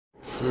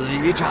此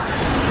一战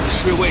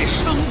是为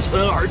生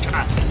存而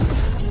战，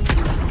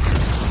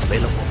为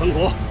了火焚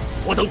国，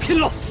我等拼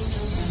了！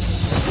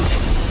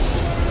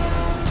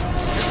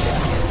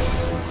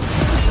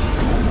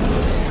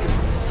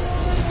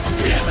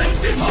灭门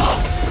之法，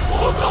不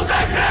够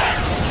待人！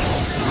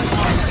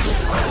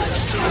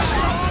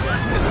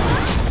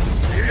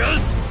敌人，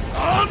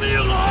拿命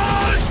来！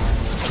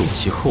筑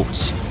基后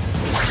期，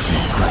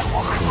奈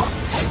我何？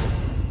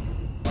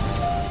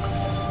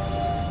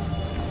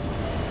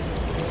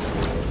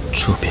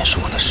 这便是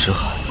我的尸骸。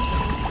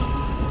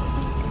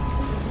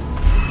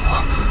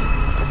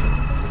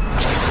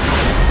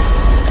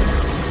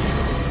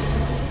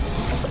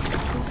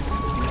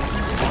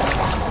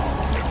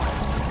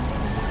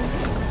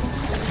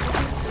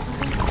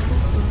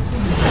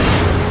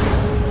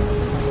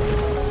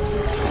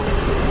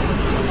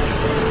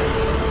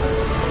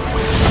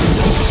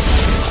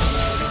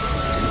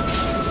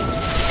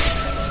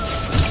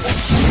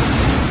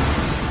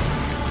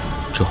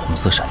这红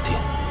色闪电，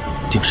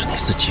定是那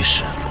丝基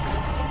石。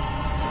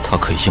 他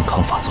可以硬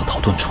扛法则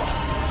逃遁出来，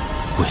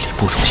威力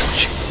不容小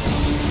觑。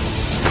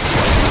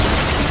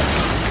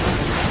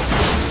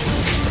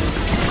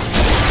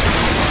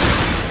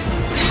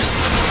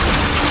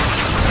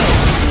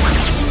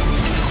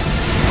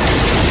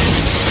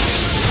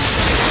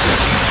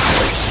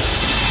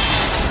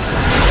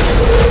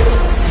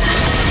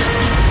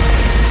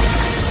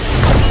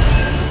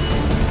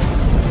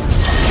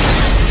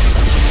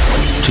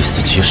这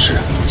丝基石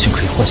竟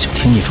可以唤醒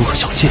天孽珠和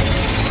小剑。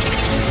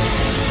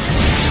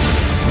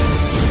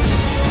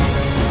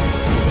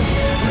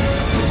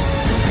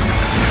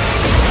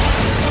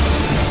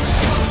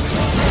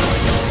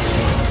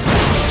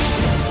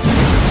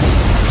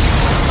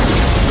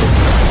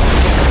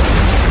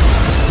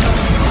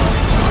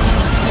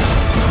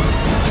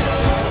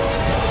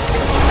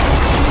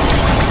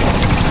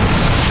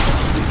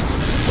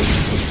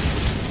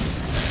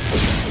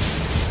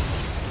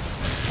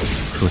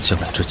 若将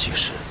来这基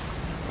石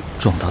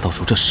壮大到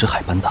如这石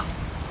海般大，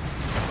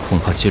恐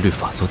怕戒律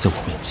法则在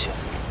我面前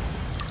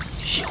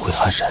也会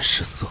黯然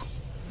失色。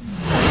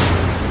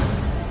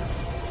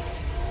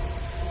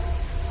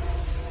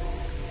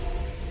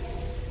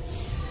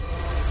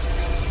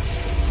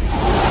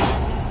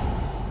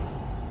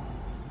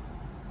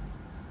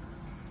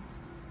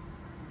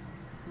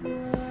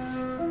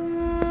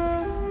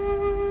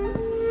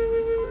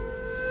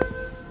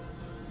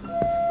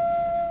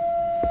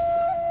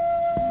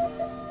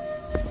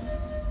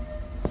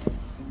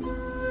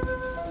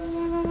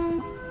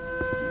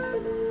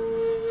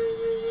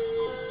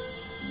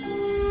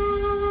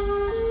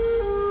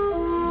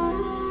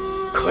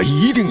可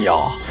一定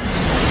要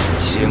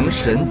精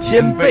神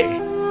兼备。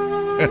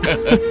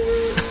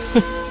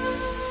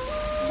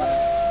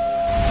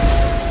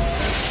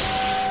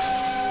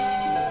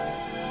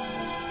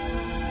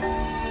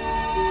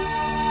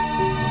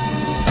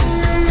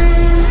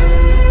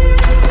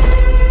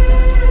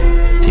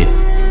爹，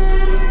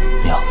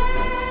娘，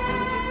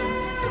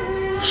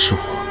是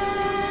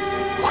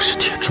我是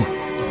铁柱，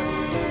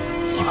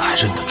你们还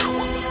认得出我？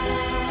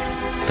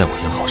待我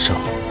养好伤。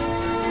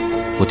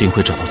 我定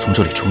会找到从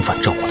这里重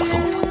返赵国的方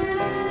法，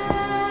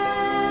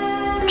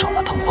找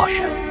那桃花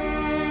源，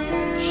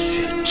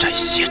血债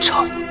血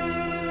偿。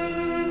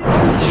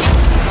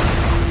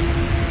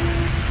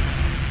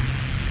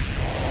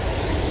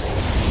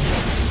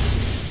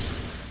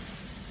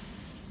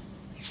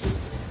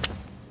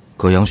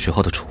葛阳序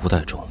号的储物袋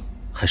中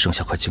还剩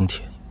下块精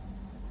铁，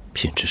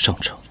品质上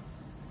乘。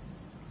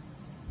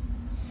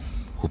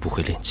我不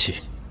会炼器，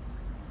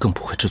更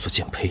不会制作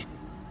剑胚，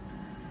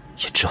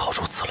也只好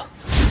如此了。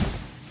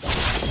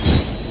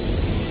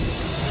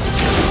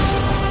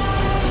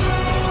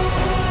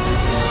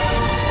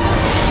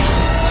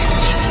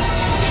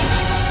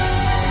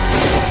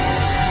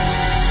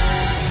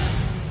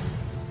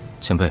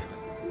 前辈，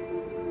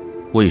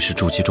我已是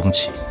筑基中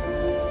期，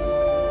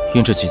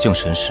因这极境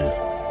神石，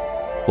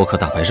我可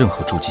打败任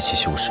何筑基期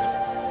修士，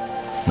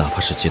哪怕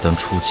是结丹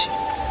初期，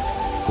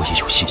我也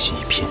有信心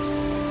一拼。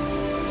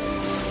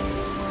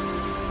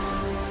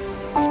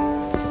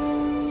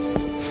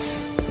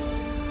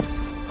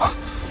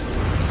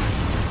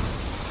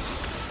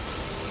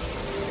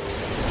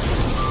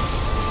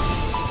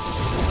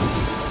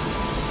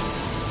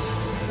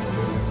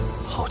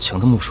好强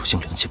的木属性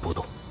灵气波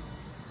动！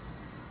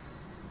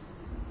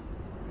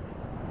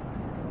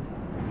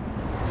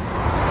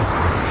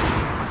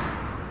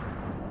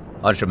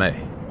 安师妹，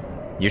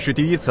你是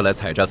第一次来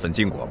采摘焚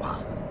金果吗？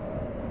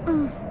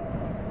嗯。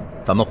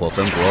咱们火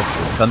焚国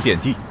火山遍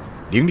地，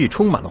灵力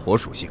充满了火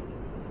属性，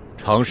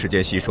长时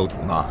间吸收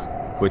吐纳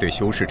会对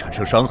修士产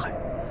生伤害，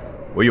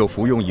唯有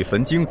服用以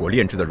焚金果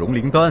炼制的融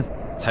灵丹，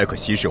才可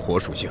稀释火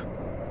属性。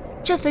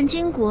这焚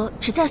金果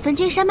只在焚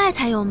金山脉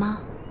才有吗？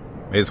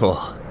没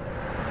错，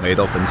每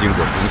到焚金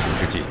果成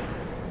熟之际，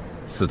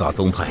四大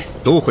宗派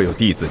都会有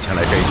弟子前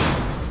来摘取。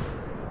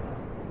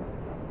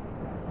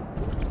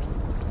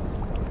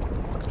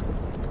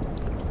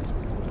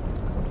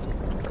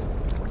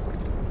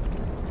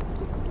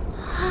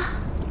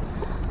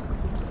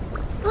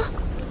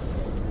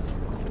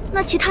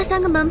其他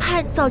3个门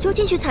派早就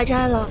进去采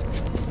摘了，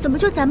怎么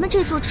就咱们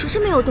这座迟迟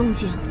没有动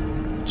静？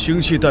氢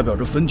气代表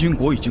着分金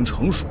国已经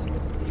成熟，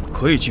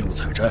可以进入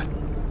采摘。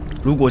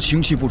如果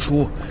氢气不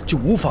出，就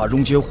无法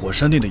溶解火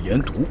山内的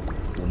盐毒。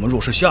我们若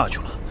是下去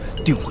了，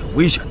定会有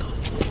危险的。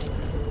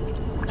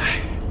哎，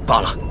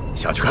罢了，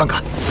下去看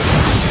看。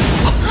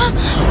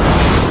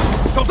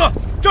小子，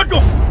站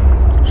住！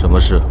什么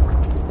事？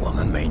我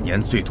们每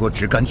年最多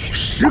只敢取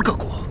10个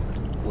国，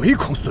唯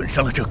恐损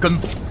伤了这根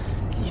部，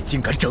你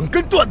竟敢整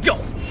根断掉！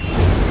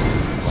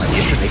管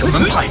你是哪个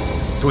门派，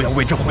都要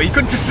为这毁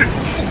根之事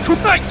付出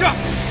代价！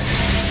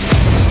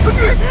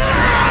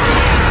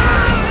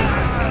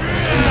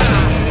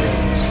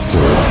死！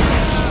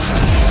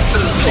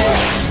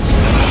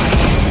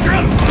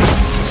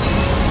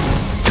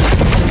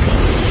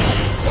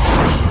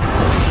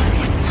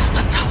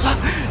惨了！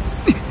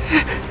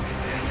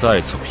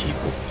再走一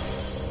步，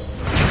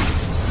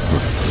死！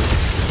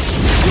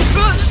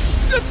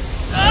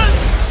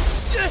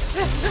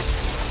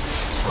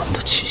魂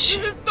的气息！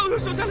都是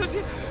手下留情，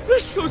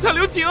手下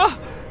留情啊！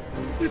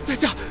在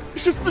下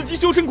是4级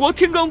修真国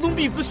天罡宗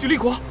弟子许立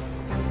国，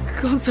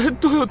刚才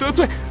都有得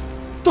罪，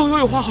道友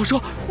有话好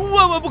说，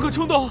万万不可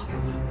冲动。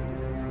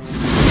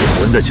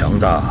魂的强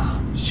大，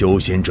修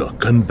仙者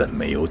根本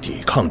没有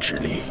抵抗之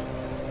力。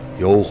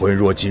幽魂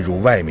若进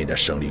入外面的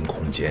生灵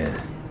空间，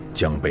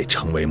将被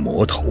称为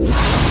魔头。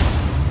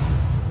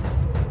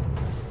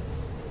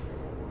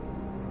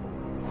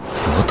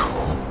魔头，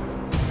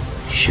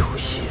有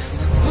意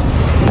思。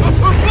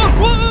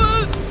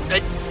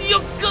你要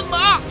干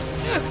嘛？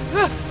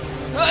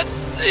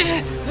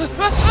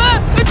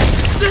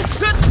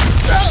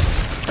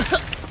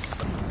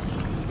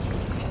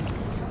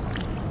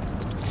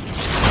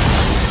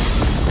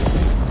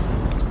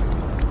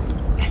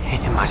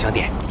马兄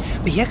弟，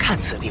别看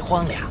此地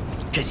荒凉，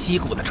这溪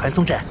谷的传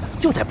送阵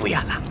就在不远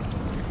了。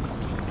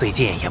最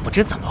近也不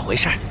知怎么回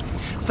事，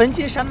焚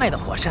金山脉的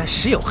火山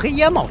时有黑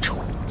烟冒出。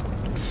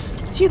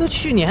记得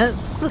去年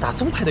4大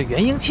宗派的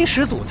元婴期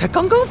始祖才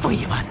刚刚封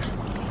1万呢。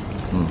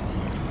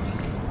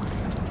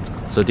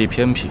此地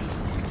偏僻，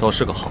倒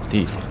是个好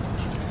地方。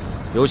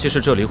尤其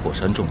是这里火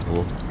山众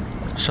多，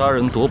杀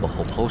人夺宝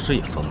后抛尸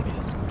也方便，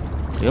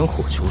连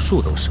火球术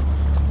都省。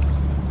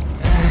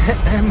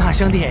马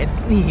兄弟，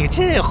你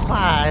这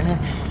话……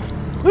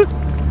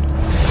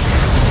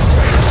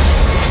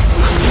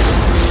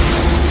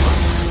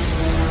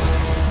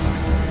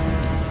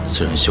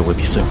此人修为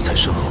比孙有才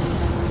深厚，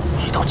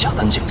已到假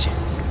丹境界，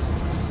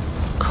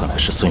看来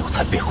是孙有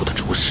才背后的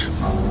主使。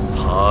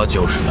他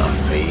就是那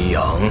肥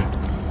羊。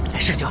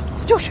师兄，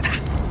就是他。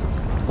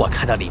我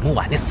看到李木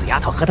婉那死丫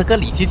头和他哥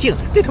李奇庆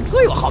对他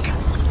颇有好感，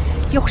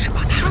要是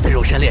把他的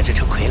肉身炼制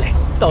成傀儡，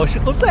到时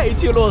候再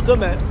去洛河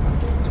门，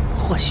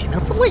或许能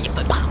多一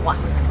份把握。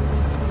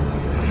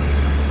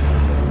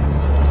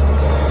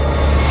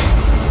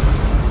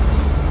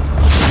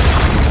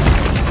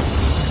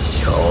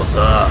小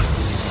子，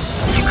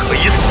你可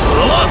以死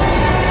了！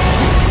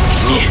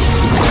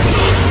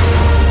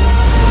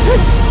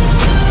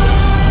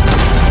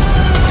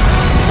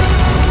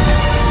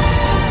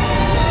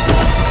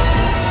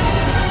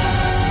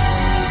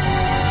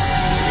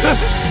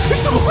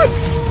怎么会？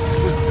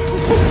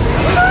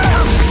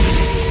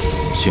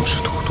竟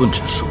是土遁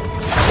之术。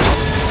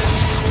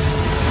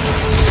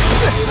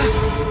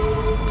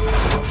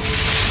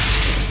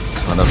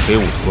把那黑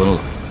雾吞了。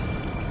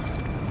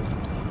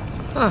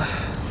唉，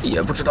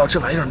也不知道这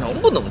玩意儿能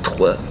不能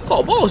吞，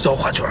好不好消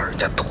化就让人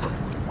家吞。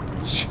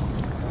切！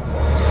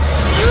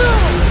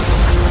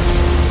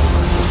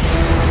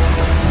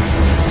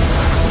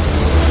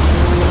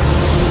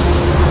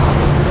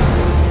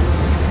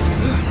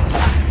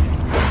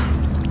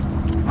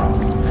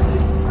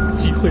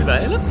机会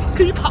来了，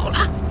可以跑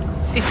了。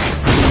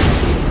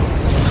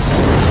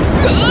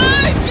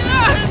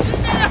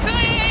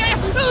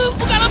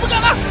不敢了，不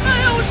敢了！哎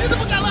呀，我实在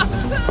不敢了。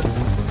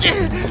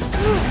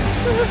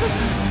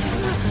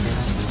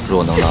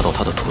若能拿到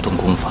他的土遁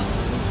功法，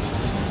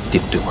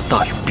定对我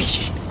大有裨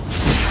益。